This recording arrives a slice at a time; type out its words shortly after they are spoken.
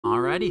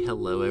Alrighty,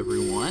 hello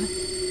everyone.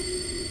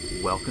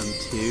 Welcome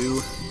to,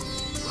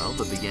 well,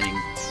 the beginning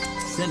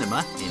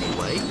cinema,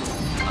 anyway,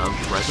 of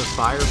Breath of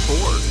Fire 4.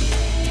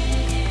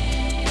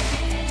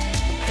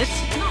 It's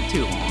not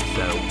too long,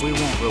 so we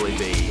won't really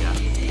be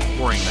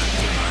worrying about it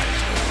too much.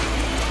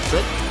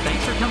 But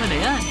thanks for coming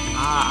in.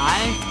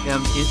 I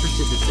am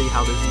interested to see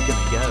how this is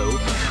going to go.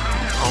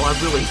 All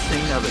I've really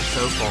seen of it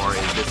so far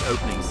is this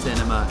opening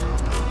cinema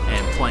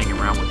and playing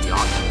around with the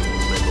options a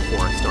little bit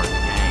before I start the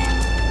game.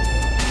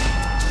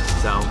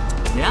 So,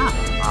 yeah,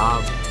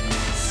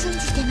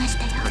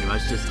 pretty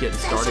much just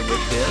getting started with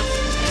this.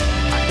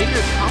 I figure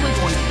it's probably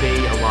going to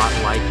be a lot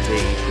like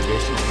the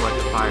traditional Breath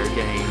of Fire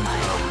games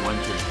of 1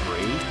 through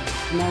 3.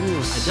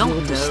 I don't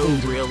know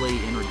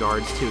really in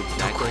regards to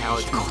exactly how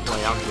it's going to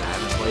play out because I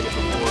haven't played it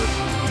before,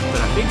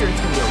 but I figure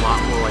it's going to be a lot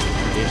more like a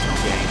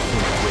traditional game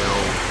than it will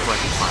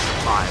Breath of Fire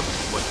 5,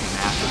 which is what came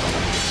after the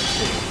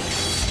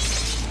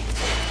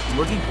I'm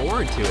looking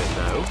forward to it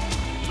though.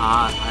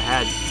 I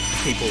had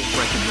people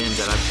recommend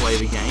that I play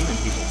the game and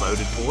people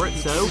voted for it,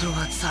 so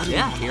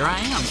yeah, here I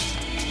am.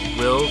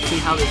 We'll see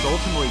how this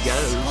ultimately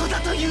goes.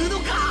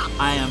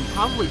 I am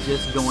probably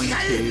just going to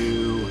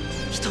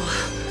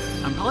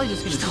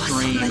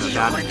stream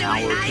about an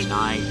hour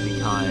tonight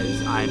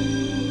because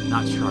I'm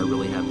not sure I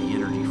really have the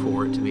energy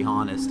for it, to be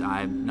honest.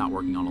 I'm not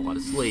working on a lot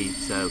of sleep,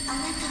 so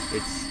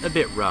it's a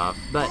bit rough,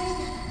 but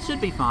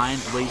should be fine,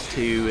 at least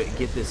to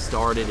get this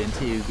started and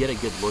to get a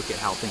good look at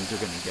how things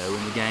are going to go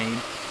in the game.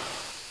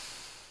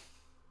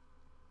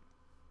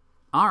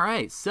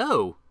 Alright,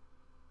 so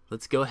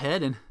let's go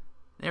ahead and,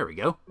 there we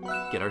go,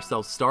 get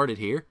ourselves started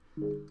here.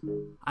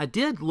 I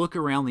did look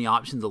around the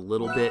options a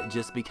little bit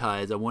just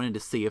because I wanted to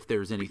see if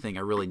there's anything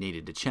I really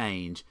needed to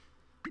change.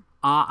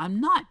 I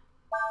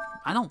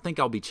don't think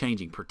I'll be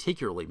changing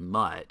particularly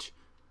much,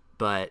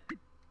 but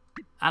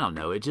I don't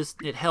know, it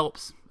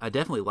helps. I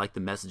definitely like the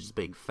messages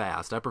being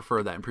fast. I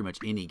prefer that in pretty much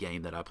any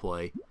game that I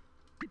play.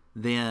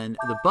 Then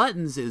the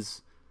buttons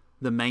is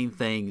the main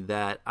thing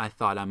that I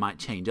thought I might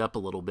change up a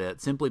little bit,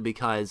 simply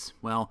because,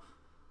 well,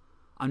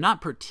 I'm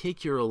not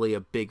particularly a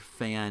big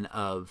fan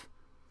of,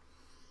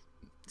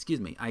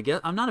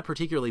 I'm not a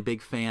particularly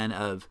big fan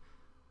of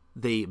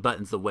the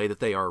buttons the way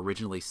that they are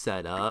originally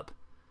set up.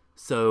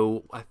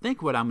 So I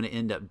think what I'm going to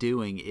end up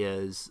doing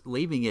is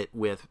leaving it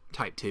with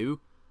Type 2,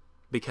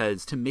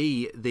 because to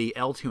me, the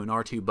L2 and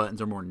R2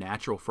 buttons are more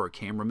natural for a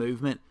camera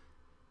movement.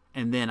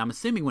 And then I'm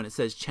assuming when it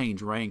says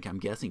change rank, I'm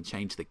guessing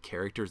change the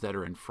characters that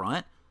are in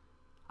front.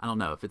 I don't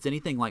know. If it's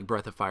anything like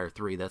Breath of Fire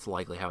 3, that's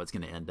likely how it's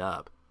going to end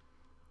up.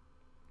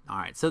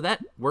 Alright, so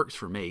that works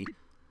for me.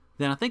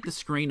 Then I think the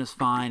screen is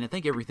fine. I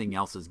think everything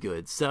else is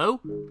good. So,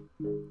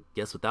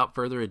 guess without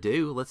further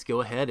ado, let's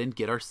go ahead and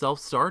get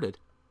ourselves started.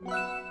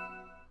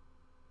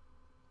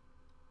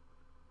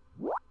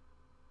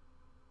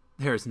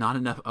 There's not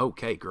enough...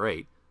 Okay,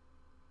 great.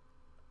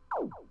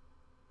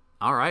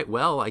 Alright,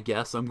 well, I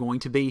guess I'm going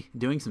to be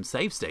doing some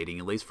save stating,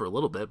 at least for a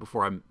little bit,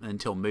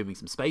 until moving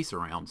some space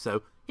around.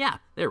 So, yeah,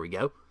 there we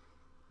go.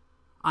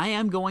 I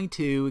am going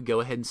to go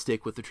ahead and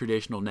stick with the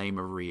traditional name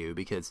of Ryu,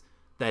 because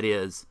that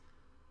is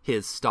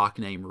his stock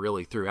name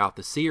really throughout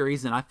the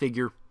series, and I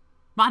figure,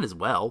 might as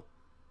well.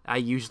 I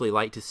usually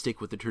like to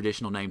stick with the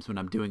traditional names when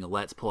I'm doing a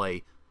Let's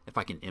Play, if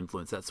I can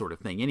influence that sort of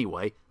thing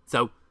anyway.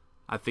 So,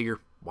 I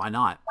figure, why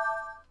not?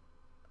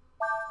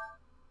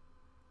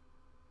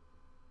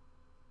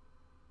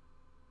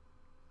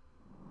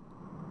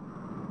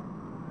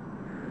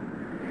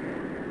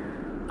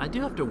 I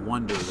do have to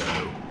wonder,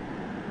 though,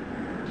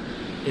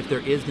 if there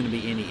is going to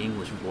be any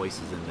English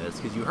voices in this,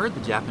 because you heard the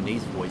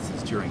Japanese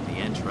voices during the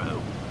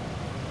intro,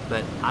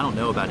 but I don't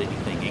know about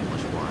anything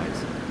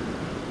English-wise.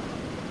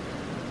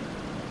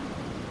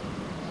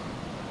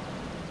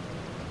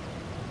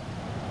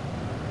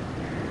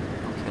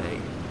 Okay.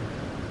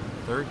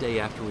 Third day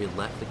after we had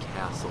left the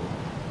castle.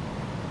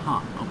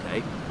 Huh,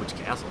 okay. Which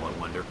castle, I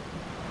wonder?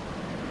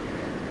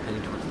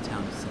 Heading towards the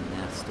town of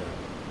Sinesta.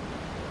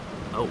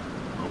 Oh,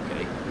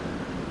 okay.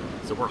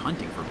 So we're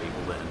hunting for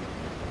people then.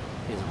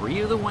 Is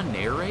Ryu the one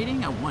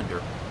narrating? I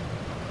wonder.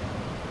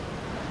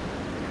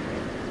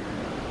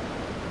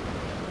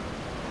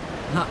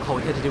 All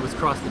we had to do was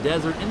cross the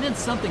desert, and then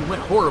something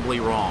went horribly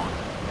wrong.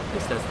 At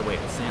least that's the way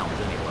it sounds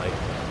anyway.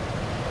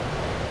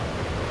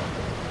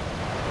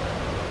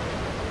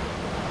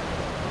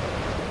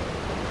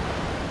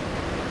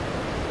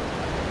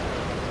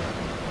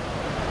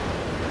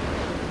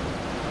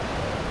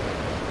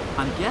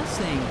 I'm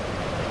guessing...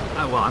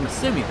 well, I'm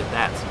assuming that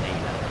that's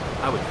Nina.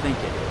 I would think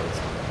it is.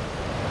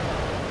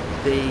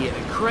 The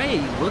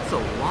Cray looks a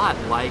lot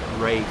like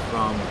Ray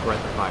from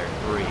Breath of Fire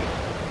 3,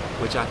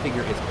 which I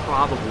figure is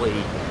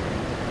probably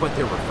what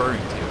they're referring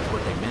to, is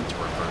what they meant to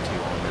refer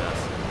to on this.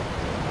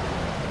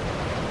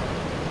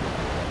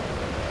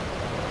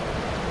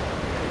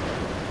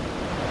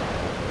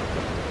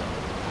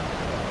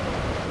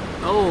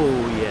 Oh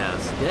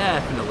yes,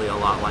 definitely a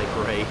lot like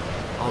Ray,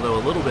 although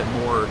a little bit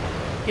more,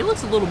 he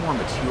looks a little more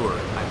mature,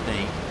 I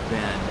think,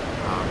 than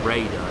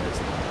Ray does.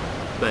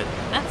 But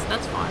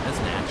that's fine, that's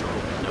natural,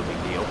 no big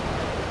deal.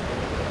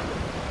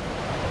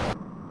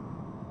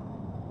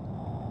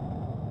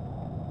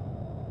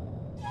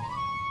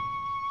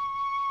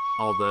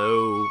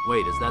 Although,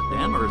 wait, is that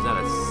them or is that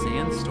a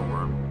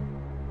sandstorm?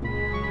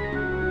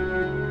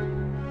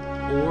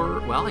 Or,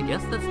 well, I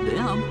guess that's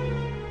them.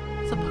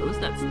 I suppose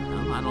that's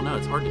them. I don't know.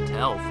 It's hard to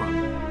tell from...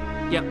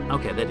 Yep,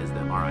 okay, that is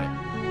them. All right.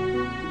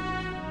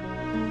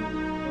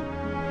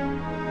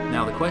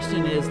 Now, the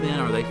question is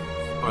then, are they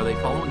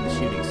following the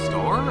shooting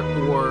star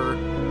or...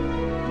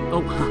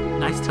 Oh,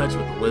 nice touch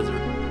with the lizard.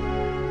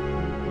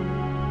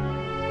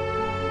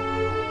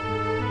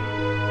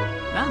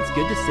 That's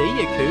good to see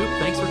you, Coop.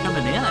 Thanks for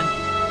coming in.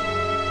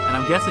 And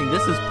I'm guessing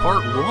this is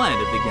part 1 of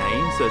the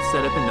game, so it's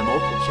set up into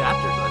multiple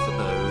chapters, I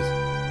suppose.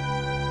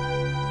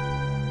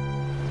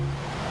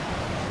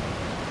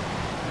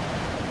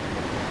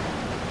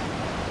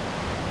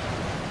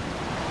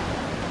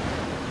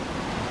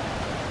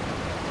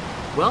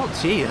 Well,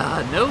 gee,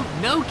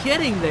 no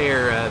kidding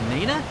there,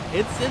 Nina.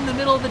 It's in the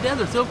middle of the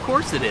desert, so of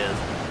course it is.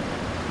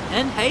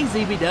 And hey,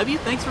 ZBW,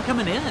 thanks for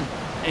coming in.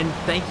 And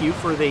thank you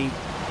for the...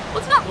 Well,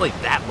 it's not really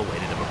that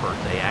belated of a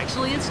birthday,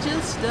 actually. It's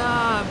just,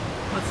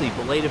 let's see,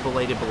 belated. No,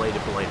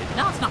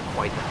 it's not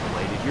quite that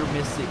belated.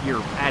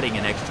 You're adding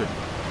an extra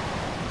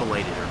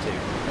belated or two.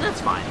 And that's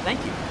fine,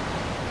 thank you.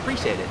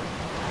 Appreciate it.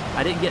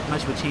 I didn't get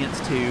much of a chance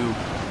to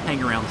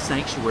hang around the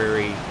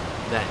sanctuary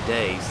that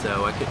day,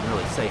 so I couldn't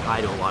really say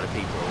hi to a lot of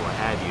people or what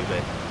have you,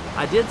 but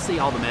I did see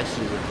all the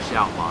messages in the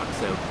shout box,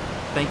 so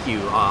thank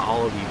you,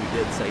 all of you who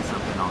did say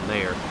something on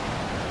there.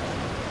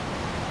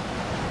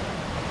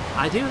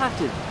 I do have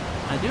to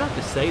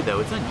say, though,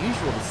 it's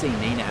unusual to see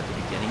Nina at the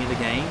beginning of the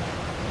game,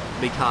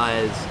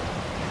 because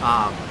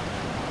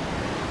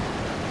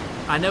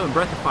I know in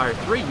Breath of Fire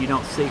 3 you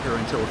don't see her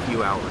until a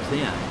few hours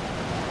in.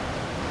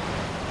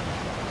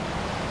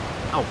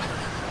 Oh,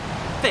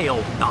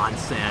 failed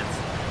nonsense.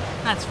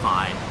 That's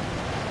fine.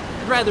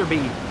 I'd rather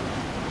be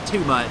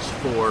too much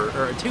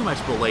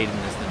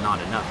belatedness than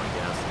not enough, I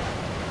guess.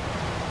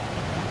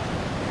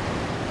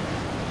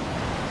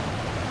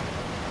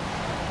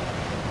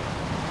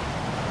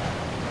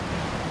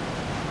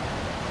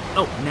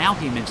 Oh, now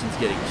he mentions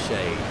getting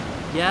shade.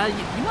 Yeah,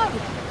 you might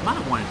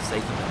have wanted to say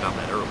something about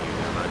that earlier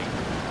there, buddy.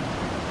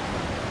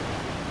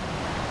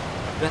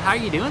 But how are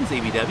you doing,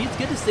 ZBW? It's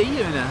good to see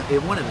you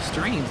in one of the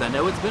streams. I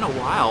know it's been a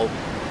while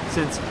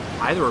since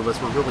either of us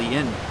were really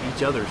in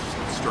each other's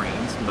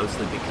streams,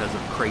 mostly because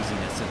of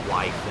craziness in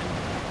life and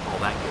all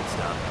that good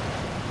stuff.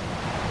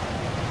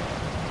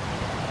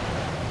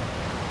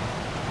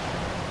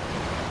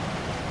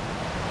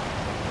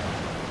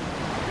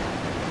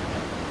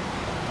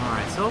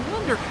 Alright, so I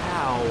wonder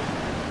how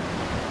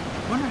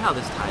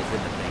this ties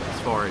into things as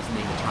far as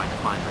Nina trying to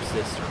find her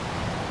sister.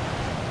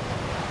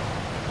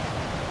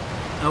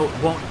 Oh, it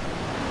won't.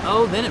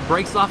 Oh, then it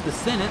breaks off the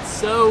sentence,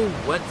 so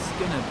what's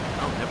gonna...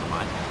 Oh, never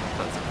mind. I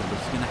thought something was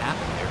gonna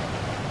happen there.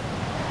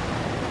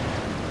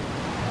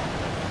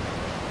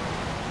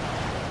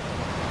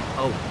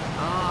 Oh,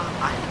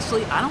 I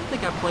don't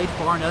think I played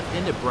far enough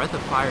into Breath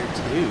of Fire 2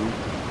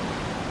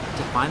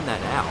 to find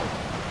that out.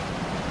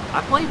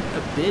 I played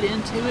a bit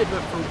into it,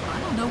 but for, I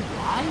don't know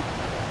why,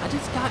 I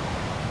just got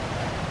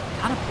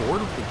kind of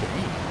bored with the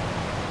game.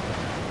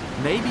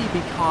 Maybe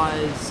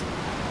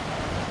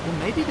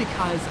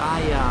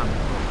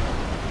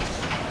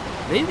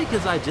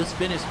because I just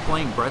finished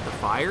playing Breath of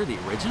Fire, the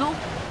original,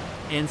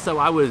 and so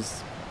I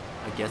was,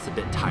 I guess, a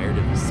bit tired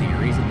of the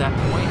series at that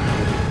point.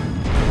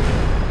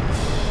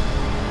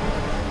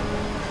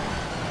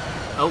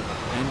 Oh,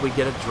 and we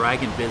get a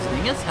dragon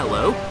visiting us.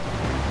 Hello.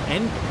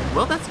 And,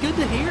 well, that's good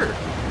to hear.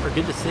 Or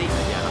good to see, I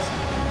guess.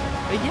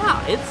 But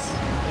yeah,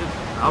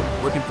 I'm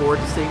looking forward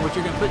to seeing what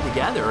you're going to put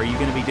together. Are you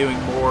going to be doing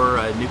more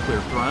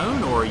Nuclear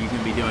Throne, or are you going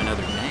to be doing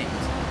other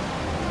games?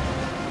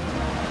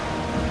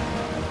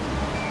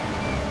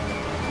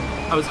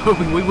 I was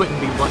hoping we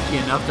wouldn't be lucky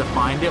enough to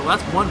find it. Well,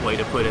 that's one way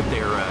to put it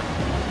there.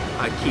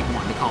 I keep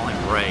wanting to call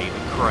him Ray,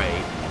 but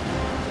Cray.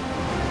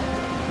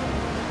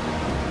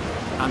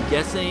 I'm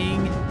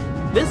guessing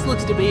this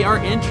looks to be our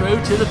intro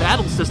to the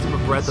battle system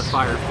of Breath of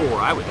Fire 4,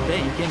 I would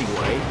think,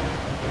 anyway.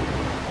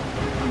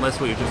 Unless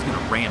we were just going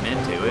to ram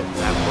into it.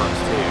 That works,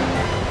 too.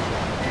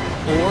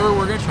 Or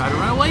we're going to try to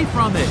run away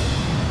from it.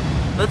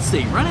 Let's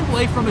see. Running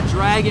away from a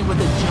dragon with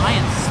a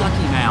giant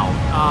sucky mouth.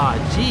 Ah,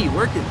 gee,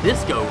 where could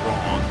this go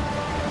wrong?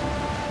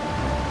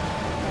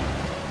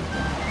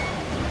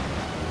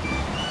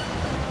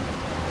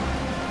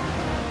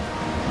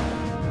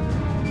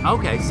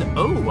 Okay, so...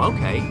 Oh,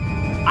 okay.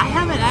 I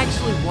haven't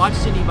actually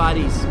watched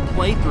anybody's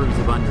playthroughs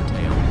of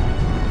Undertale.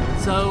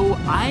 So,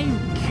 I'm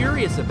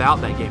curious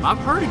about that game. I've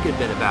heard a good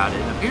bit about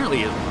it.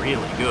 Apparently it's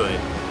really good.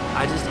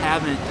 I just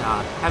haven't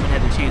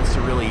had the chance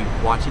to really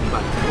watch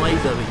anybody's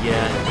plays of it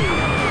yet.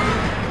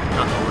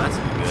 Uh-oh, that's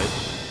not good.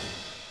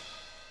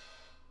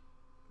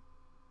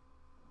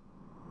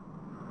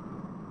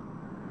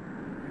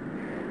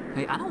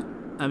 Hey,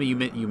 I mean,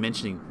 you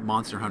mentioning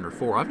Monster Hunter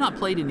 4. I've not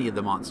played any of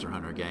the Monster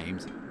Hunter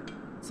games.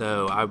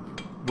 So, I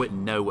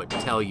wouldn't know what to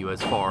tell you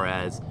as far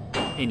as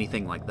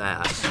anything like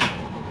that.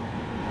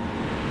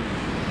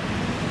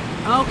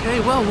 Okay,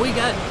 well, we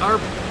got our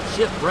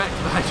ship wrecked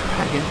by a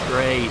dragon.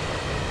 Great.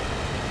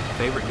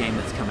 favorite game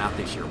that's come out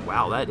this year.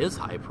 Wow, that is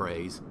high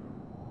praise.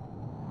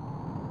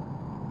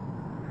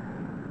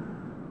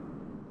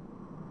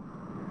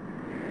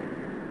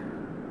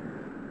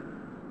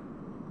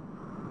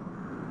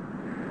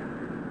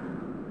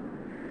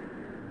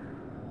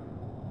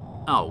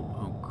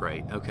 Oh,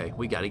 great. Okay,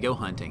 we gotta go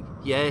hunting.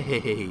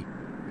 Yay!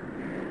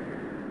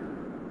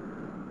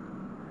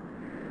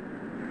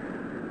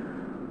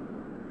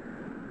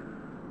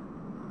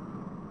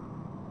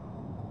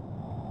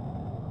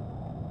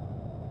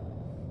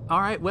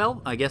 Alright,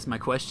 well, I guess my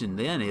question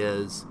then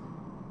is,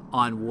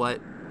 on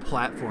what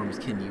platforms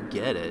can you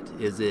get it?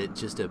 Is it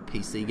just a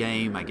PC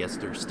game, I guess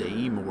through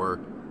Steam, or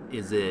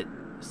is it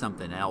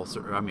something else?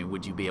 Or, I mean,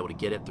 would you be able to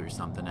get it through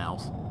something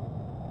else?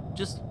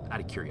 Just out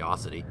of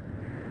curiosity.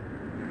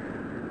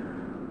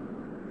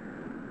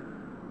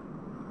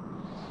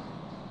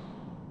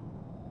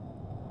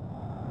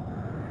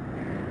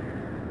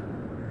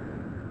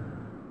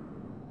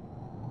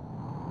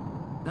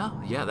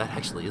 Oh, yeah, that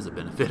actually is a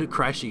benefit of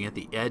crashing at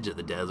the edge of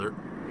the desert.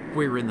 If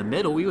we were in the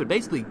middle, we would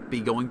basically be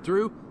going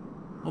through,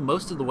 well,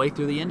 most of the way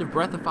through the end of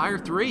Breath of Fire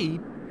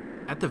 3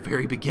 at the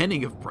very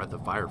beginning of Breath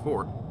of Fire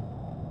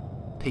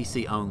 4.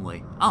 PC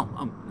only.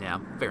 Oh, yeah,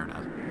 fair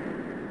enough.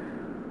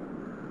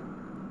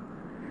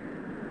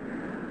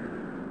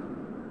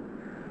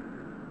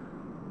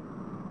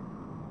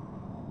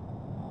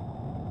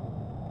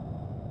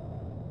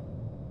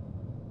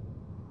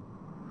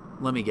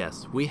 Let me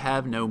guess, we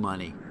have no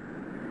money.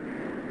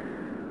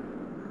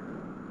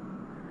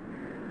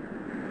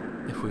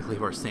 If we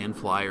leave our sand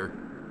flyer.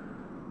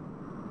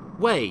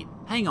 Wait,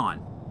 hang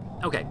on.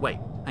 Okay, wait,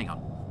 hang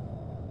on.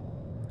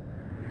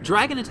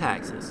 Dragon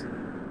attacks us.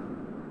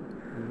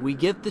 We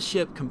get the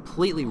ship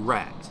completely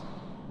wrecked.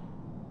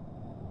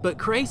 But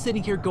Cray's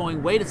sitting here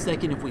going, wait a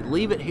second, if we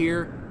leave it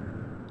here,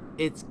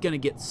 it's gonna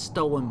get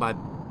stolen by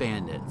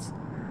bandits.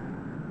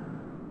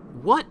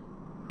 What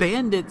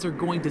bandits are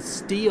going to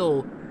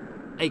steal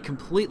a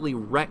completely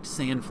wrecked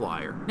sand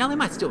flyer? Now, they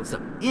might steal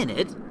stuff in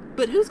it,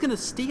 but who's gonna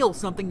steal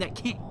something that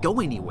can't go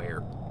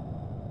anywhere?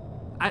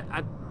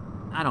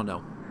 I don't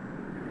know.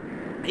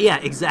 Yeah,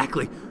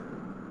 exactly.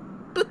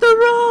 But the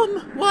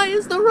rum! Why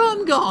is the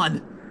rum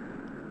gone?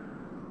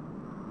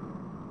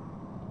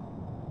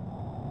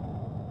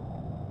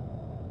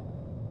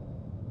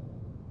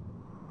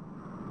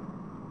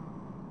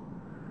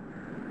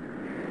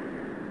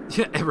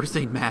 Ever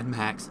seen Mad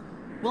Max?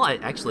 Well, I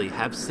actually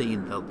have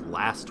seen the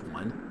last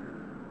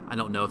one. I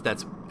don't know if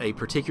that's a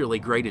particularly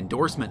great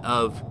endorsement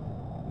of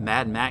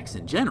Mad Max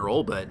in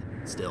general, but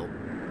still.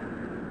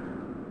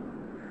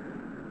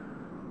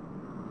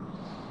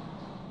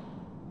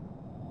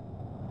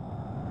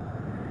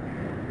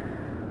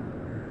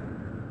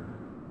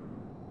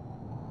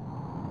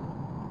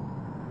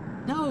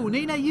 No,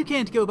 Nina, you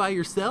can't go by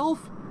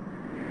yourself.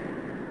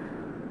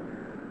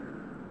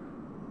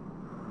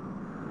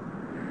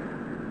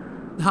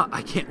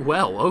 I can't.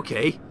 Well,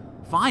 okay.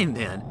 Fine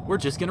then. We're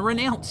just gonna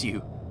renounce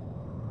you.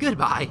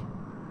 Goodbye.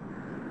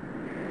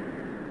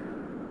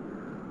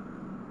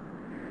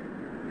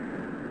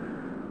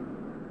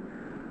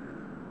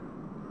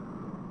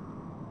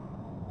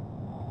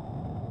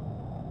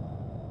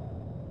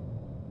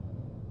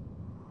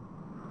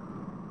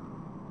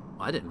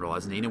 I didn't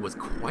realize Nina was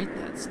quite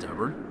that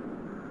stubborn.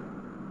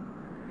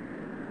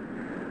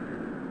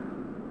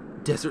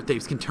 Desert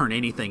thieves can turn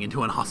anything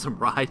into an awesome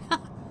ride.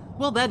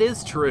 Well, that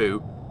is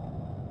true.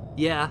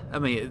 Yeah, I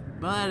mean,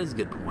 well, that is a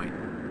good point.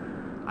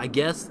 I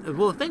guess,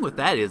 well, the thing with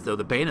that is, though,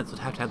 the bandits would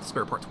have to have the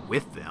spare parts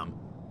with them.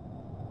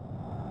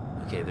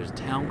 Okay, there's a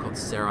town called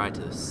Sarai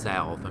to the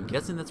south. I'm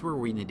guessing that's where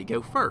we need to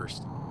go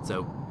first.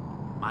 So,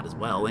 might as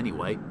well,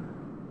 anyway.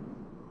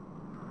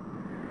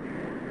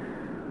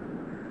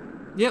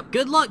 Yep,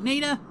 good luck,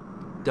 Nina.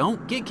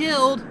 Don't get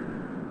killed.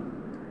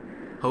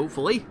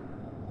 Hopefully.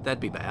 That'd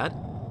be bad.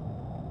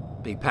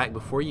 Be packed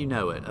before you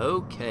know it.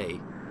 Okay.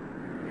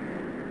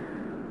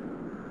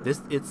 It's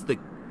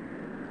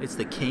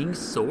the king's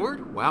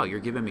sword? Wow, you're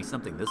giving me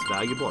something this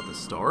valuable at the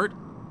start?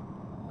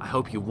 I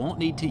hope you won't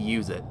need to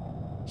use it.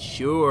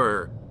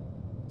 Sure.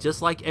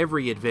 Just like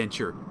every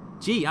adventure.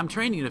 Gee, I'm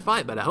training to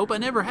fight, but I hope I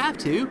never have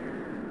to.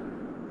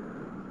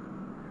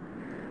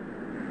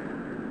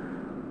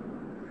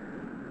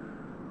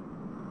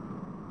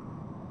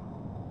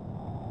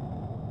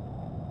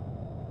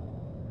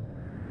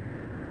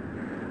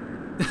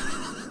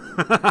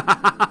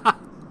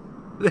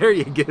 There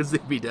you go,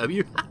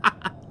 ZBW.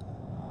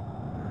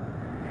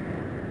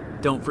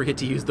 Don't forget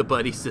to use the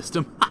buddy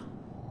system.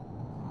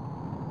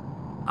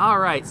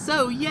 Alright,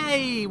 so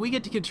yay! We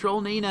get to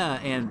control Nina,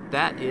 and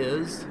that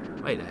is...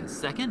 Wait a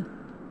second.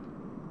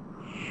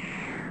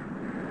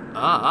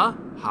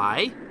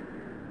 Hi.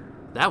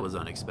 That was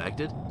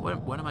unexpected.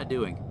 What am I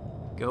doing?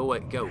 Go away,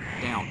 go,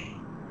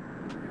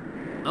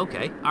 down.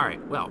 Okay,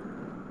 alright, well.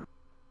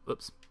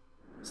 Oops.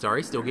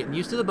 Sorry, still getting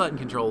used to the button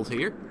controls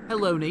here.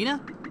 Hello,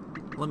 Nina.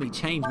 Let me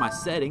change my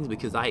settings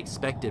because I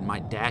expected my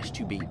dash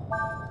to be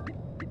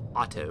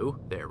auto.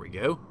 There we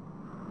go.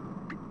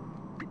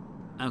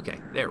 Okay,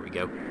 there we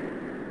go.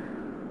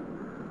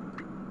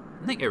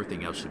 I think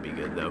everything else should be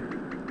good, though.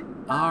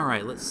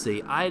 Alright, let's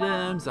see.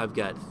 Items, I've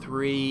got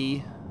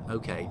 3.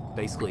 Okay,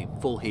 basically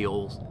full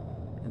heals.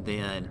 And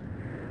then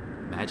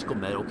magical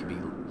metal can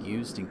be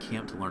used in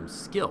camp to learn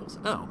skills.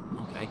 Oh,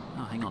 okay.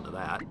 I'll hang on to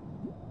that.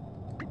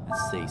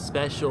 Let's see.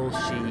 Special,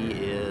 she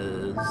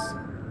is,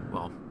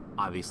 well,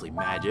 obviously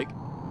magic.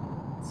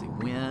 Let's see.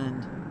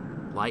 Wind,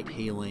 light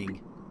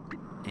healing,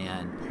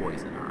 and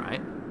poison.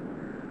 Alright.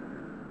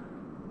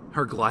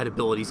 Her glide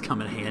abilities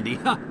come in handy.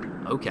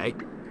 Okay.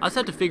 I'll just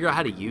have to figure out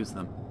how to use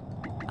them.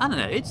 I don't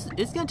know. It's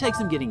going to take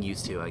some getting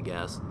used to, I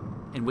guess.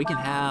 And we can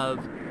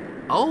have...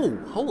 Oh,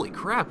 holy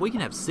crap. We can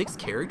have 6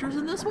 characters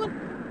in this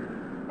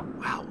one?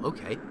 Wow,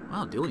 okay.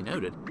 Wow, duly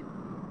noted.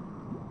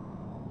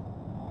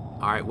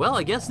 Alright, well,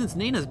 I guess since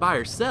Nina's by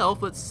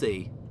herself, let's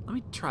see. Let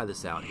me try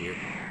this out here.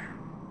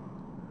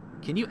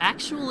 Can you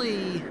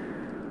actually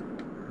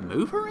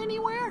move her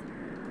anywhere?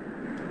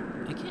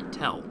 I can't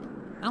tell.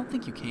 I don't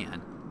think you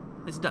can.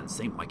 This doesn't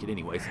seem like it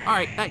anyways.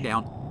 Alright, back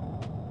down.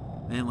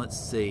 And let's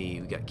see.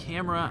 We got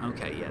camera.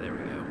 Okay, yeah, there we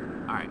go.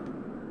 Alright.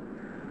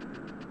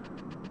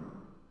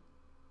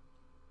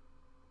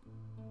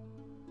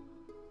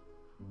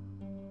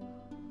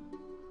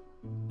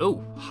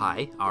 Oh,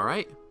 hi.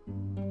 Alright.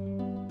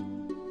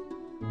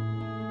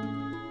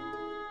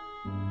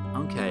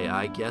 Okay,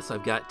 I guess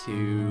I've got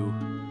to...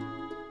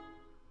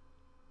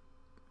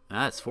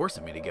 It's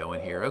forcing me to go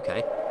in here.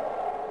 Okay.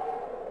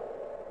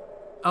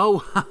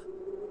 Oh,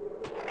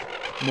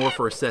 more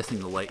for assessing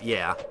the lake.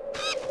 Yeah.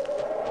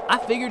 I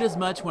figured as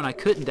much when I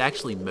couldn't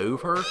actually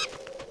move her,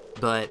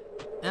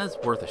 but that's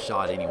worth a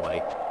shot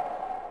anyway.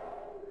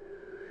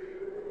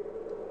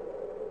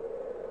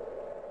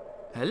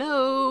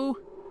 Hello?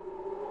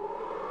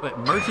 But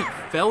merchant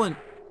felon...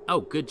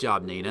 Oh, good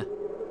job, Nina.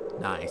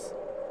 Nice.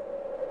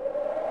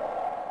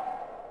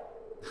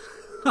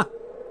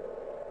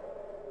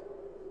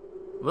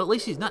 Well, at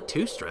least she's not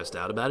too stressed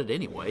out about it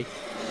anyway.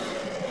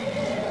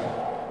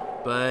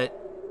 But,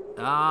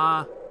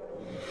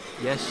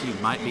 yes, she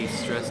might be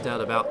stressed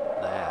out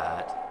about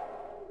that.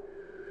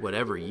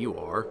 Whatever you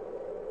are.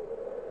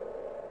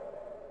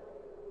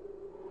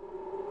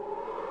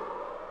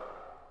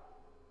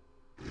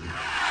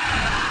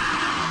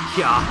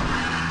 Yeah.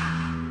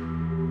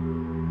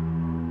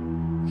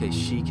 Okay,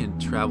 she can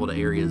travel to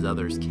areas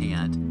others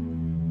can't.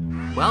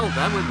 Well,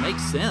 that would make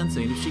sense. I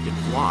mean, if she can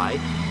fly.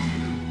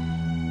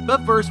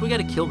 But first, we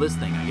gotta kill this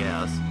thing, I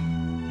guess.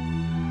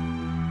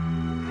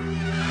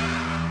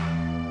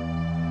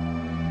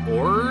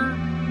 Or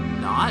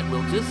not.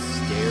 We'll just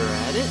stare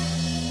at it.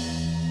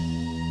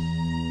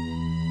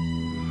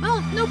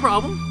 Well, no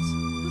problem.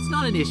 It's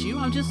not an issue.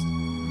 I'm just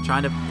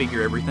trying to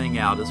figure everything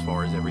out as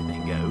far as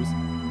everything goes.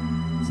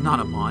 It's not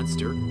a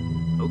monster.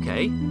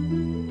 Okay.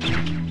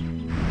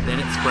 Then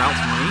it sprouts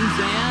wings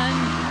and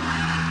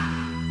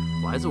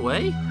flies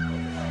away?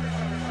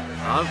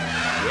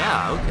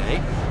 Yeah,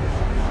 okay.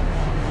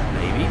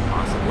 Maybe,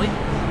 possibly.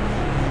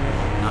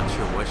 Not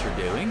sure what you're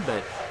doing,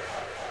 but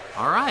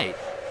alright.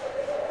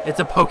 It's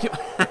a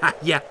Pokemon.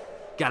 Yeah,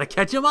 gotta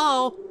catch them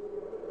all.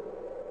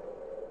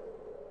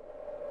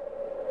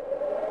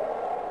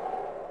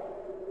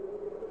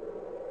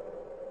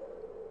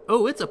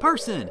 Oh, it's a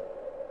person.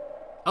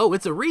 Oh,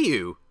 it's a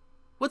Ryu.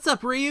 What's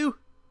up, Ryu?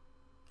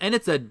 And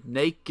it's a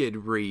naked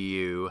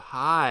Ryu.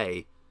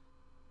 Hi.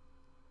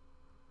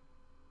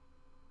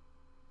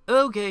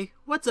 Okay,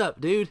 what's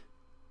up, dude?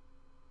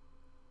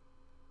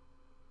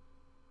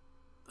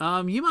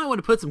 You might want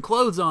to put some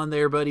clothes on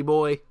there, buddy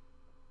boy.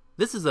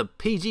 This is a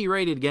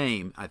PG-rated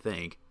game, I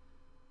think.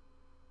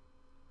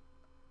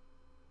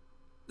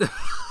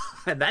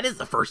 That is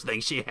the first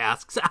thing she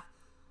asks. At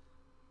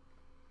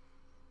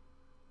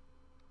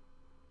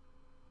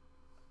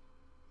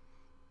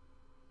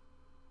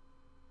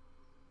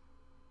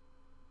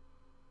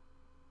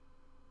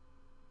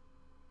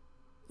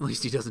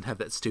least he doesn't have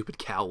that stupid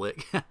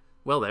cowlick.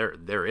 Well,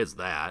 there is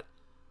that.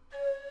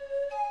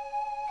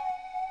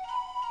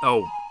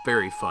 Oh,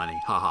 very funny.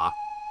 Haha.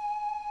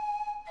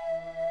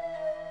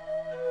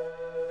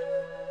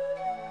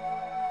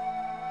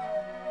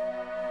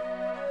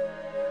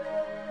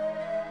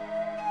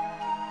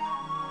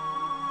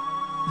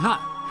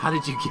 How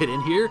did you get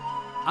in here?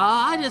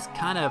 I just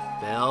kind of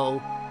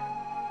fell.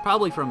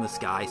 Probably from the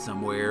sky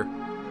somewhere.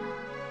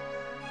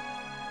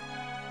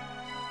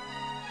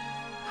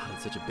 How did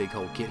such a big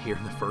hole get here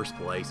in the first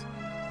place?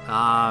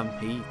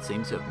 He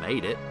seems to have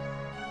made it.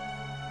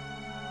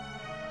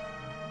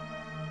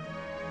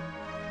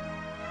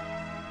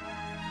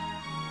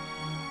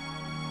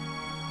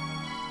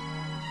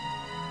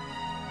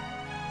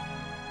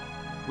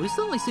 We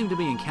certainly seem to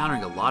be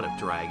encountering a lot of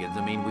dragons.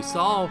 I mean, we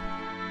saw...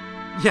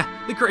 Yeah,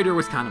 the crater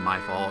was kind of my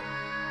fault.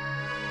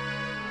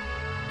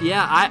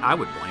 Yeah, I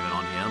would blame it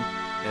on him.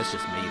 That's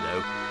just me,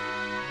 though.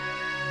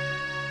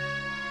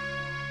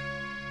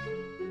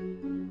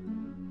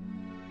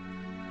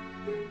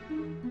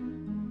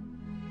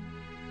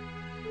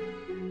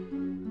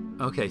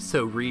 Okay,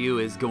 so Ryu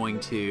is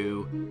going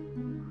to,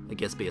 I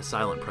guess, be a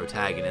silent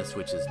protagonist,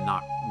 which is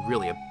not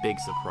really a big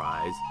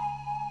surprise.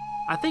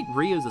 I think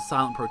Ryu's a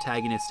silent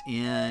protagonist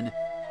in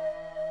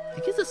I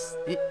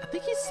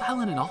think he's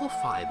silent in all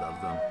 5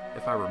 of them,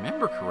 if I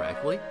remember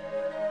correctly.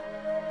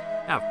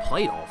 I've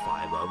played all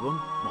 5 of them.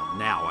 Well,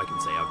 now I can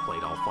say I've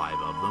played all 5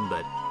 of them,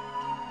 but...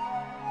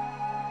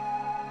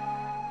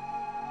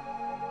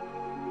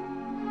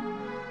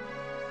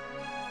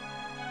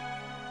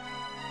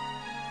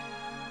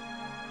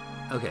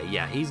 Okay,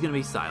 yeah, he's gonna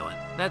be silent.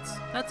 That's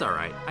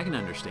alright. I can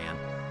understand.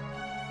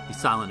 He's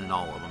silent in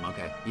all of them,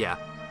 okay. Yeah.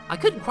 I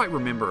couldn't quite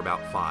remember about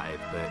 5,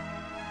 but...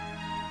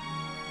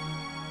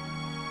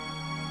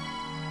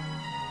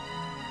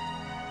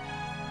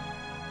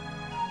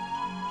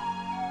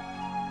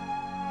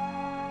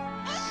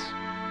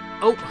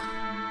 Oh!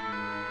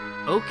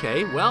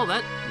 Okay, well,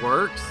 that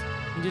works.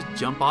 You just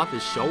jump off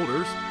his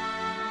shoulders.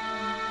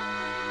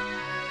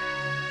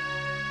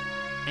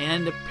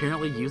 And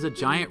apparently use a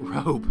giant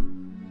rope.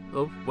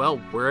 Oh, well,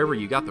 wherever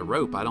you got the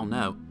rope, I don't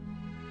know.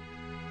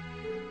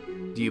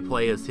 Do you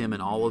play as him in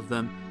all of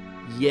them?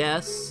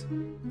 Yes,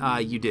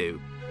 you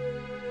do.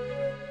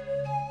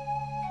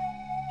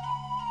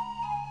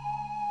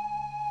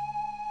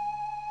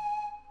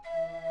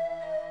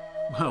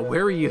 Well,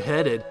 where are you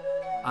headed?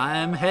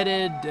 I'm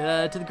headed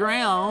to the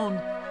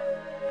ground,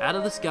 out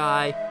of the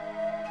sky.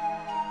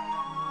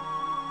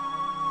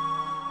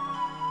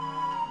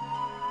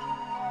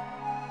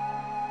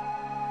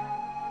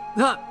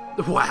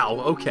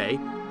 Wow, okay.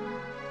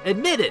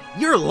 Admit it,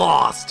 you're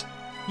lost.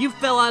 You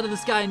fell out of the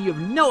sky and you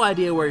have no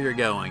idea where you're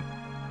going.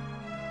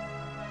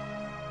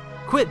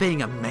 Quit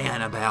being a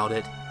man about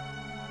it.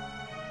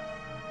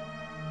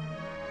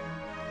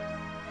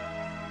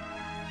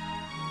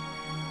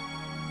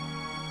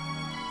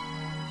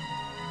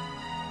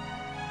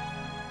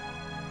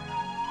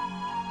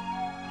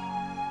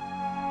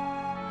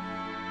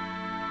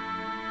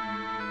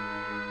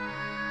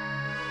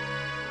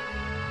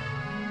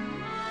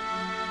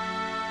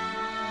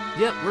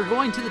 Yep, we're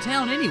going to the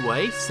town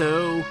anyway,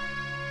 so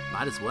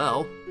might as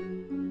well.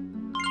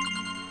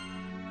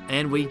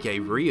 And we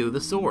gave Ryu the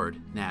sword,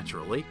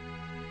 naturally.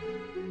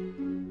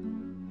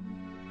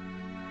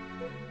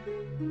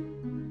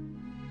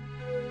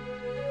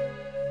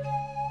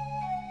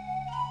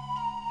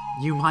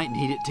 You might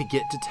need it to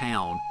get to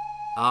town.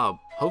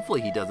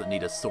 Hopefully he doesn't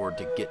need a sword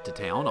to get to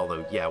town,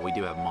 although, yeah, we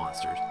do have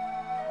monsters.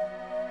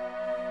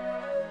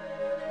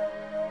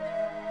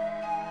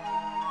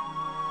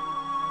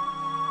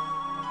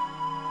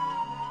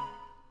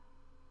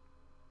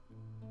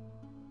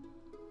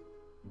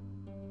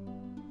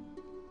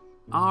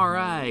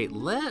 Alright,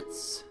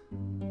 let's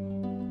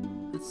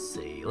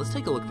see. Let's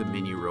take a look at the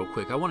menu real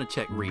quick. I want to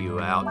check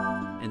Ryu out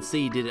and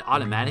see, did it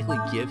automatically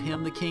give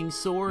him the King's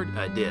Sword?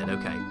 It did,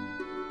 okay.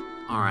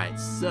 Alright,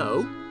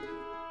 so...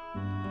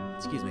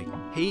 Excuse me.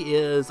 He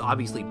is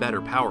obviously better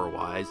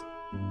power-wise.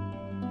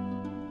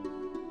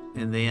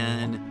 And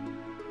then...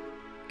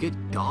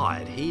 Good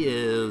God, he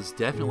is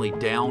definitely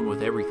down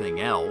with everything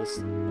else.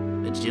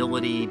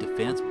 Agility,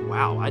 defense...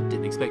 Wow, I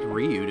didn't expect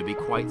Ryu to be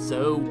quite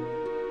so...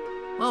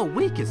 Well,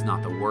 weak is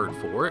not the word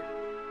for it,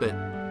 but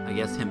I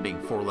guess him being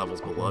 4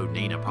 levels below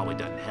Nina probably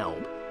doesn't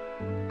help.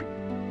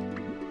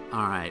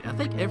 Alright, I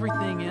think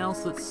everything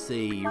else, let's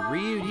see.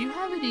 Ryu, do you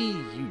have any?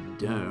 You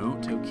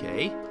don't,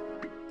 okay.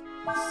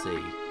 Let's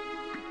see.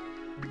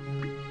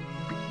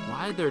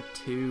 Why are there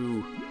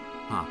 2?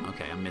 Huh,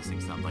 okay, I'm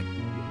missing something.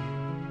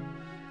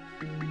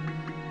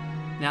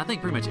 Now, I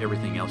think pretty much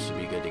everything else should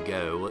be good to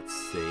go. Let's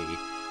see.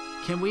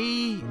 Can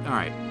we...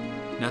 Alright,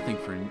 nothing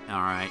for...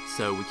 Alright,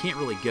 so we can't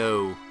really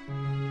go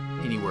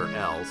anywhere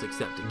else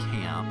except to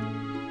camp.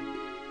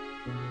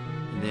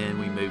 And then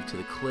we move to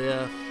the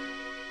cliff.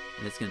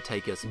 And it's going to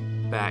take us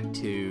back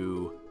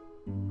to...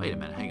 Wait a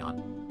minute, hang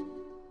on.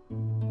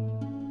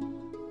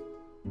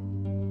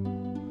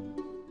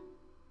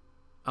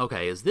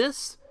 Okay, is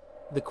this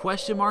the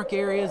question mark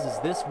areas? Is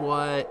this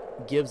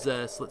what gives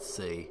us... Let's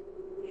see.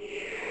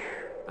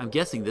 I'm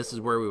guessing this is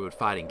where we would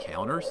fight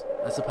encounters,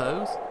 I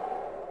suppose.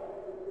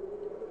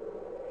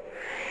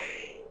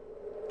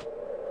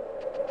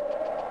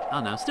 I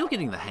don't know, I'm still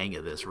getting the hang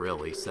of this,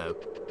 really, so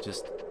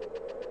just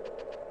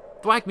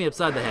thwack me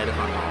upside the head if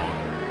I'm wrong.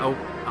 Oh,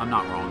 I'm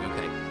not wrong,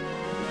 okay.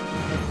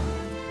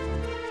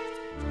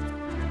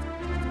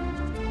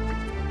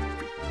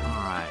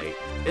 Alright,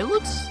 it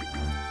looks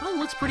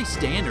pretty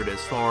standard as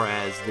far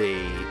as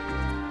the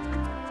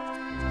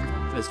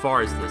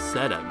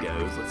setup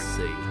goes. Let's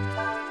see.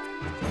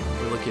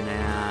 We're looking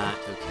at,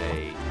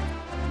 okay,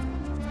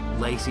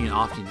 Lacey and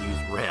often use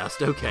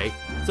rest, okay.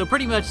 So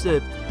pretty much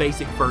the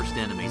basic first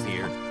enemies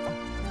here.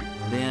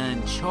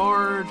 Then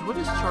charge. What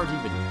does charge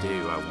even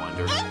do, I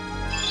wonder?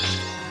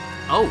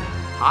 Oh,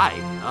 hi.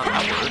 Oh,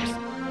 that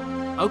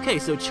works. Okay,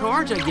 so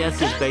charge, I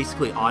guess, is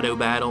basically auto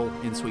battle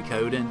in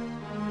Suikoden.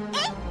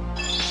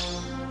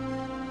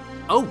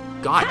 Oh,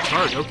 God,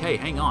 charge. Okay,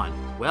 hang on.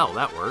 Well,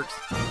 that works.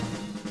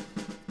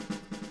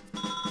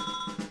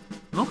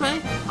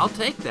 Okay, I'll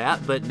take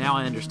that, but now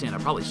I understand I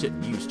probably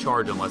shouldn't use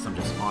charge unless I'm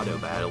just auto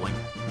battling.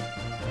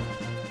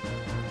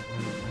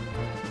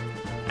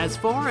 As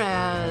far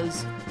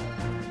as...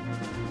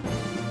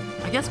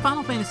 I guess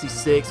Final Fantasy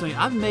VI, I mean,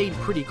 I've made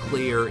pretty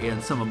clear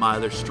in some of my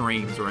other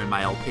streams or in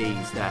my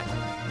LPs that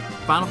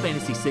Final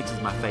Fantasy VI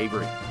is my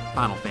favorite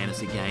Final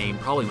Fantasy game,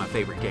 probably my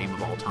favorite game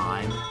of all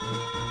time.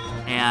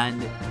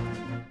 And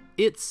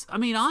it's, I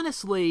mean,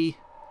 honestly,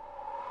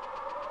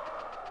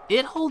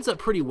 it holds up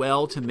pretty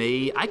well to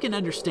me. I can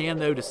understand,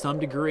 though, to some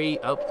degree.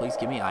 Oh, please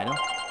give me an item.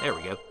 There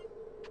we go.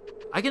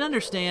 I can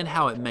understand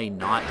how it may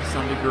not to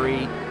some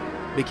degree,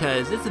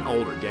 because it's an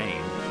older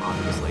game,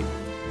 obviously.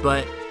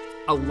 But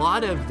a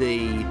lot of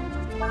the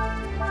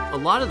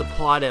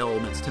plot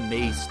elements to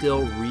me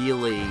still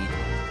really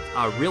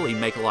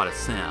make a lot of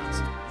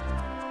sense.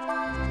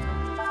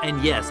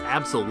 And yes,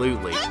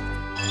 absolutely,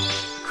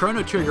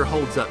 Chrono Trigger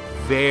holds up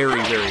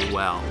very, very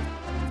well.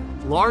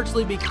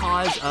 Largely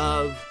because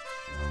of,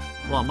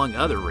 well, among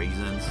other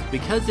reasons,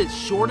 because it's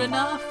short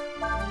enough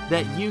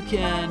that you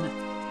can,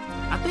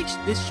 I think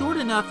it's short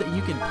enough that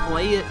you can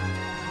play it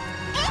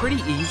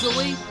pretty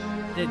easily,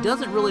 and it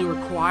doesn't really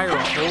require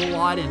a whole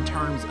lot in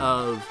terms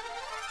of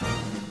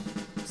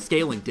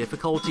scaling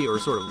difficulty or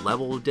sort of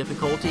level of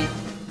difficulty.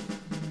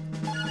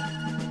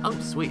 Oh,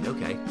 sweet,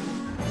 okay.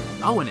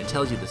 Oh, and it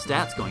tells you the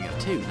stats going up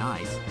too,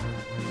 nice.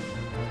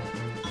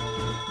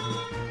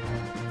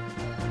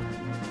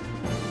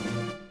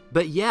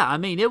 But yeah, I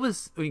mean,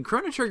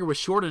 Chrono Trigger was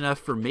short enough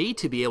for me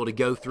to be able to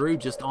go through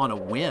just on a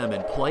whim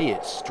and play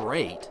it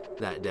straight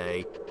that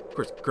day. Of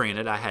course,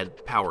 granted, I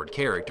had powered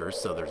characters,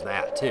 so there's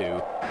that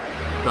too.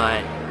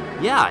 But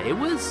yeah,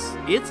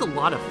 it's a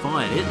lot of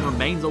fun. It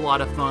remains a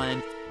lot of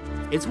fun.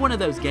 It's one of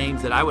those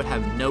games that I would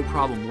have no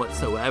problem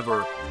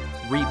whatsoever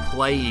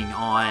replaying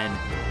on,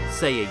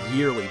 say, a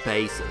yearly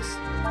basis,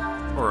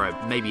 or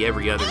maybe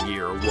every other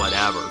year or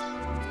whatever.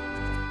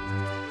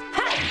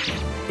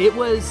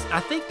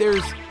 I think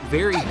there's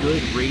very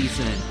good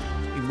reason.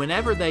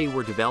 Whenever they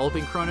were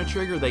developing Chrono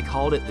Trigger, they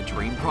called it the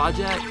Dream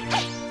Project,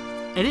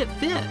 and it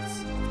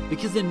fits,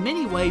 because in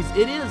many ways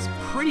it is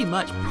pretty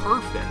much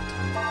perfect.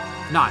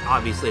 Not,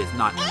 obviously it's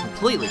not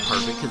completely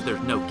perfect, because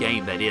there's no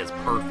game that is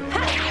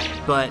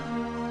perfect, but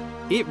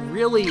it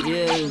really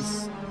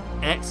is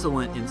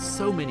excellent in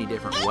so many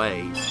different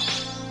ways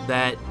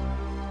that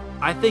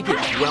I think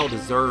it's well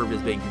deserved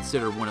as being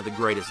considered one of the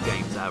greatest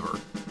games ever.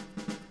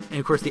 And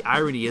of course the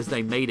irony is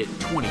they made it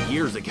 20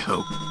 years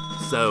ago,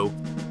 so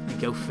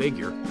go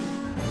figure.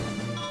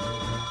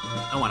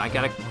 Oh, and I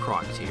got a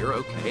Croct here.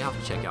 Okay, I'll have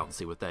to check out and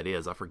see what that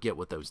is. I forget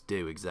what those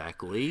do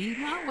exactly.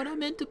 Not what I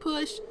meant to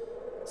push.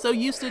 So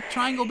used to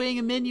triangle being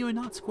a menu and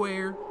not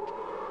square.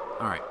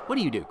 Alright, what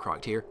do you do,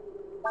 Croct here?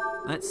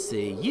 Let's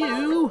see,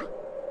 you...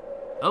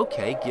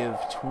 Okay, give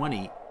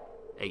 20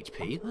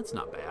 HP. That's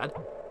not bad.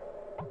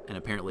 And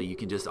apparently you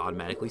can just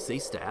automatically see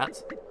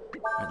stats.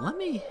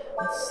 Alright,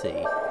 let's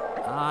see.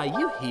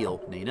 You heal,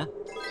 Nina.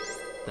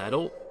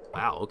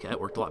 Wow, okay, that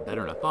worked a lot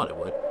better than I thought it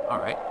would.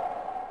 Alright.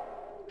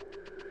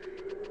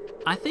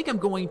 I think I'm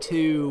going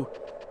to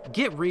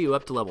get Ryu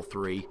up to level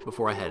 3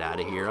 before I head out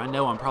of here. I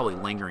know I'm probably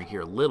lingering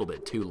here a little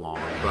bit too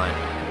long, but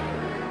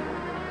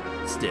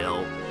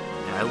still,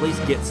 at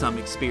least get some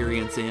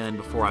experience in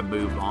before I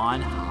move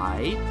on.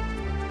 Hi.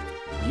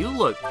 You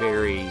look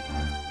very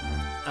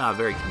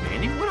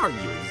commanding. What are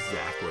you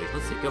exactly?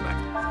 Let's see, go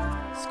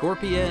back.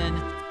 Scorpion.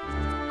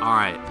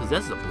 Alright,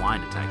 possesses a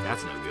blind attack.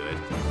 That's no good.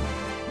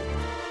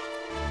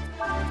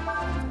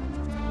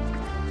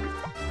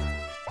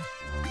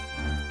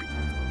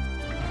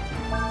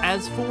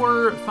 As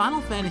for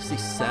Final Fantasy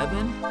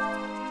VII,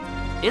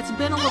 it's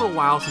been a little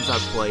while since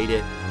I've played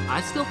it.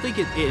 I still think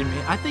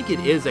I think it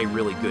is a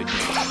really good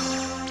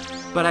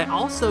game. But I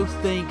also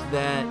think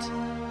that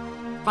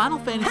Final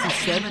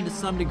Fantasy VII, to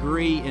some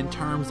degree, in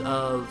terms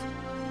of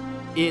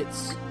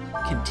its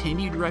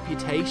continued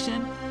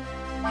reputation,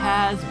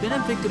 has been a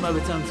victim of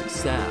its own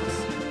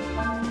success.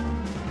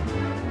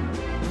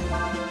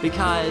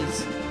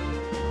 Because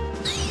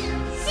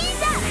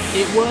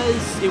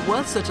it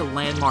was such a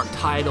landmark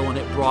title, and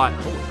it brought,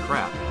 holy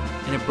crap,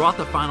 and it brought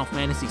the Final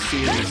Fantasy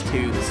series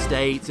to the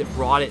States. It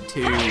brought it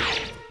to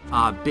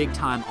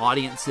big-time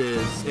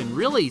audiences, and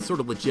really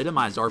sort of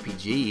legitimized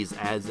RPGs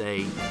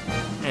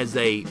as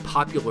a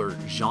popular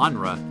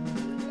genre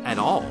at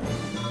all.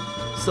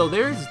 So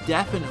there's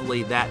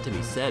definitely that to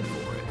be said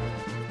for it.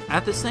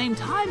 At the same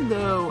time,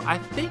 though, I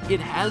think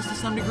it has to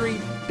some degree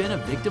been a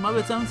victim of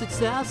its own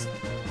success,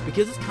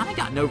 because it's kind of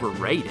gotten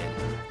overrated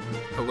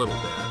a little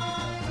bit.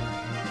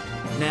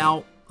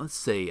 Now, let's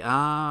see.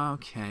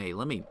 Okay,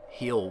 let me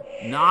heal.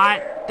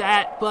 Not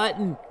that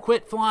button!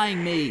 Quit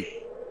flying me!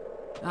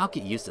 I'll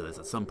get used to this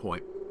at some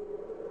point.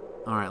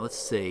 Alright, let's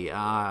see.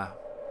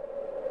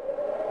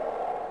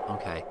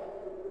 Okay.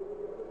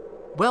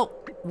 Well,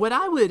 what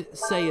I would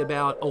say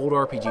about old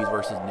RPGs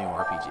versus new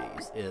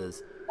RPGs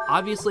is,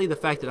 obviously, the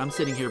fact that I'm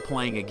sitting here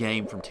playing a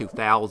game from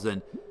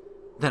 2000,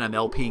 that I'm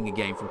LPing a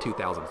game from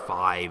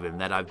 2005, and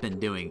that I've been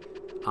doing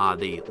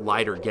the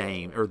lighter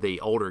game, or the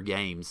older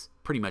games,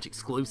 pretty much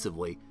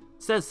exclusively,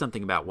 says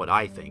something about what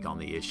I think on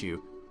the issue.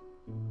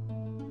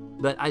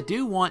 But I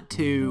do want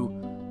to...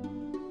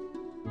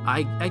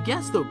 I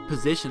guess the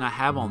position I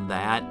have on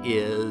that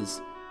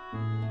is...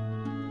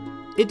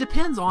 It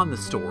depends on the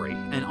story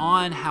and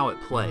on how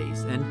it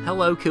plays. And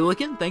hello,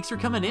 Coolican, thanks for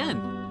coming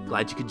in.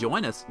 Glad you could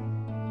join us.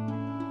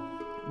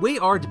 We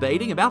are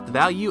debating about the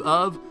value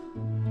of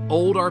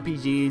old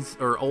RPGs,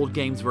 or old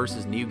games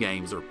versus new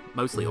games, or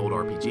mostly old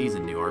RPGs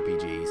and new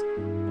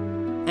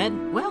RPGs.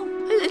 And, well,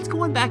 it's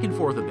going back and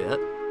forth a bit.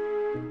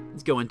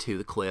 Let's go into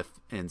the cliff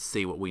and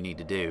see what we need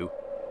to do.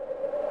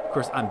 Of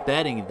course, I'm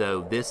betting,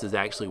 though, this is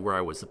actually where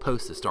I was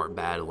supposed to start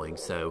battling,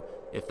 so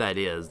if that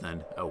is,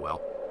 then oh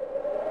well.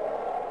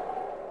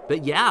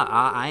 But yeah,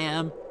 I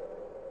am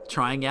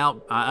trying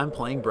out, I'm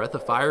playing Breath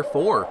of Fire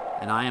 4,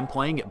 and I am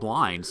playing it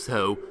blind,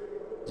 so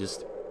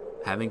just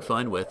having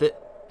fun with it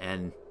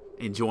and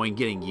enjoying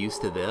getting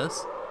used to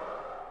this.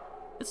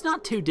 It's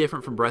not too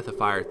different from Breath of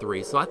Fire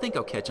 3, so I think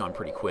I'll catch on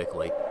pretty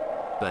quickly.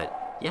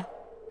 But yeah,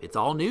 it's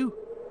all new.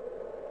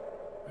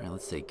 All right,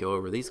 let's see, go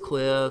over these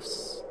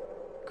cliffs.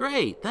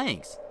 Great,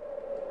 thanks.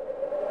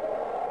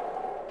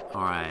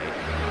 All right.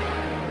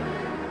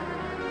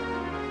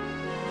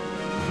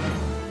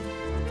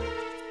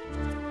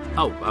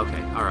 Oh,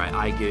 okay. All right,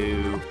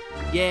 Aigu.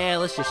 Yeah,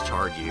 let's just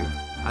charge you.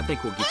 I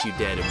think we'll get you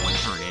dead in one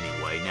turn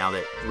anyway, now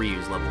that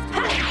Ryu's level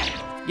 3.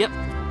 Yep.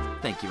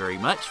 Thank you very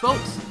much,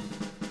 folks.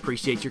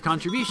 Appreciate your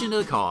contribution to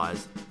the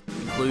cause,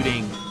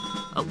 including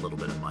a little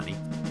bit of money.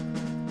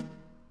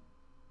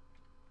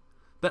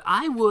 But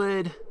I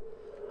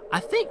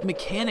think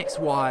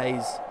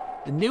mechanics-wise,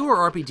 the newer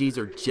RPGs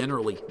are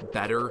generally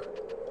better,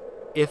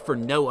 if for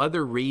no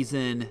other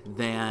reason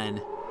than...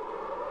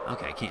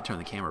 Okay, I can't turn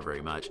the camera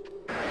very much.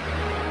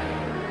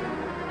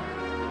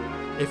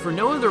 If for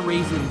no other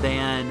reason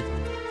than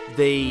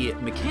the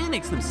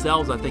mechanics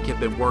themselves, I think,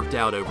 have been worked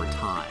out over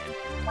time.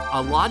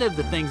 A lot of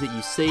the things that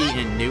you see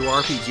in new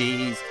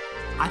RPGs,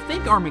 I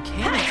think, are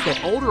mechanics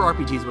that older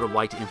RPGs would have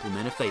liked to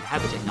implement if they'd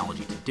had the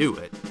technology to do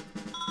it.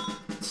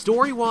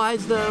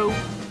 Story-wise, though,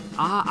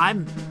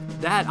 I'm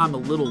a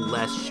little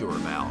less sure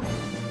about.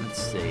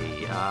 Let's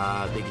see.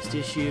 Biggest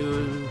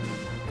issue: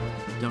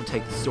 don't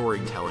take the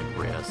storytelling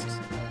risks.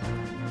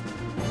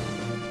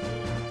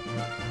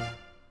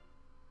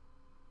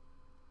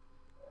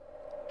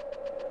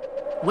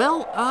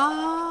 Well,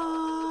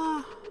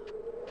 I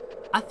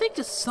think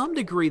to some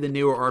degree the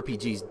newer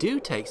RPGs do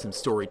take some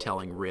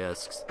storytelling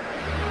risks,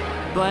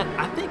 but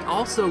I think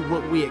also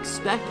what we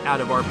expect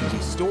out of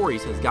RPG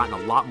stories has gotten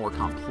a lot more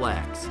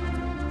complex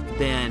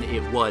than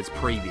it was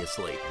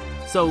previously.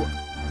 So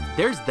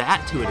there's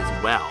that to it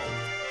as well,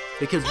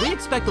 because we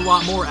expect a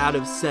lot more out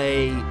of,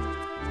 say,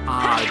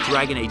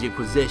 Dragon Age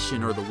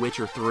Inquisition or The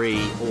Witcher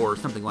 3 or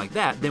something like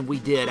that than we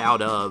did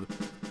out of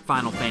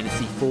Final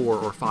Fantasy 4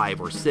 or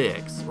 5 or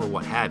 6 or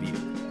what have you.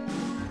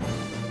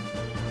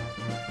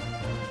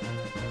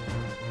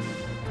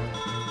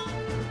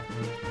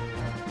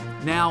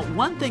 Now,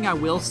 one thing I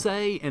will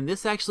say, and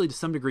this actually to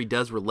some degree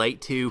does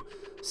relate to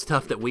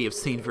stuff that we have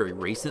seen very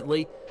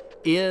recently,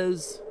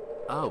 is...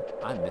 Oh,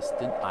 I missed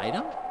an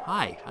item?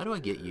 Hi, how do I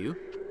get you?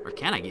 Or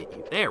can I get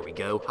you? There we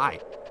go, hi.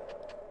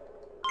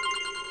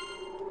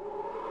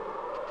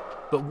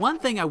 But one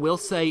thing I will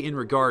say in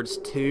regards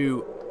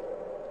to...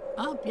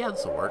 Oh, yeah,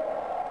 this will work.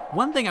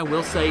 One thing I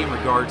will say in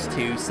regards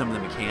to some of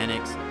the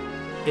mechanics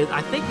is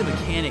I think the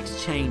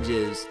mechanics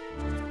changes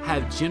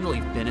have generally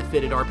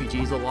benefited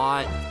RPGs a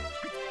lot.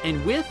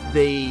 And with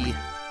the...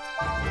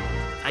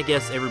 I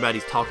guess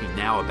everybody's talking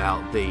now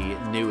about the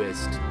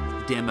newest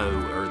demo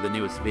or the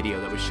newest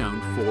video that was shown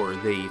for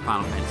the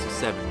Final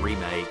Fantasy VII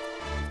Remake.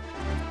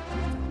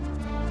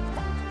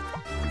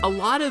 A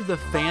lot of the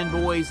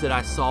fanboys that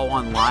I saw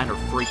online are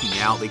freaking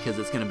out because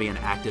it's going to be an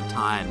active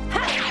time,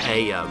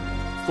 a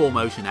full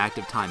motion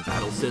active time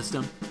battle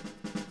system.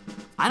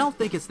 I don't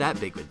think it's that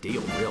big of a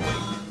deal, really.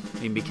 I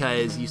mean,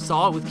 because you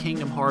saw it with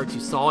Kingdom Hearts, you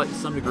saw it to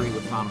some degree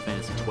with Final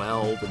Fantasy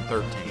 12 and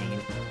 13,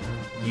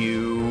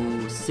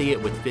 you see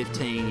it with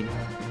 15,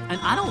 and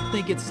I don't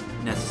think it's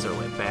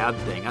necessarily a bad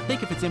thing. I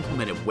think if it's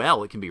implemented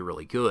well, it can be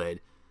really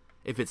good.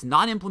 If it's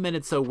not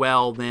implemented so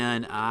well,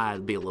 then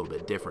it'd be a little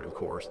bit different, of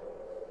course.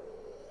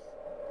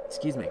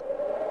 Excuse me.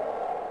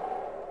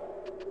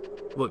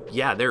 Well,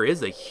 yeah, there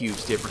is a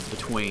huge difference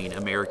between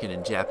American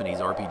and Japanese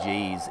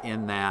RPGs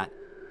in that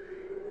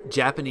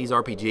Japanese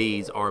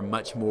RPGs are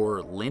much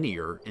more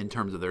linear in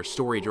terms of their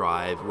story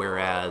drive,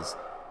 whereas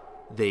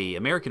the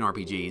American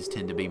RPGs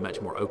tend to be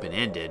much more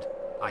open-ended,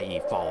 i.e.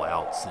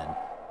 Fallouts and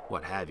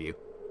what have you.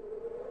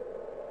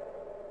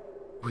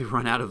 We've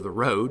run out of the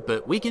road,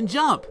 but we can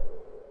jump!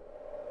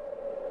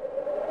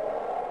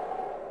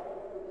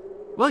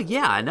 Well,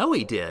 yeah, I know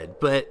he did,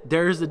 but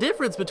there's a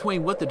difference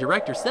between what the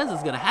director says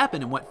is going to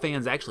happen and what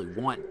fans actually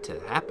want to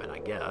happen, I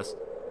guess.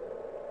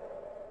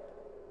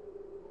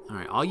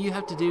 Alright, all you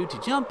have to do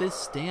to jump is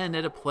stand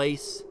at a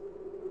place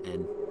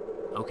and...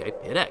 Okay,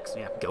 hit X.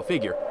 Yeah, go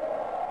figure.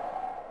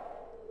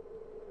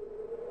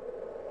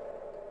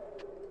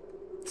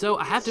 So,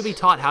 I have to be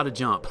taught how to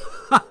jump.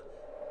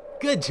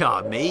 Good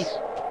job, me.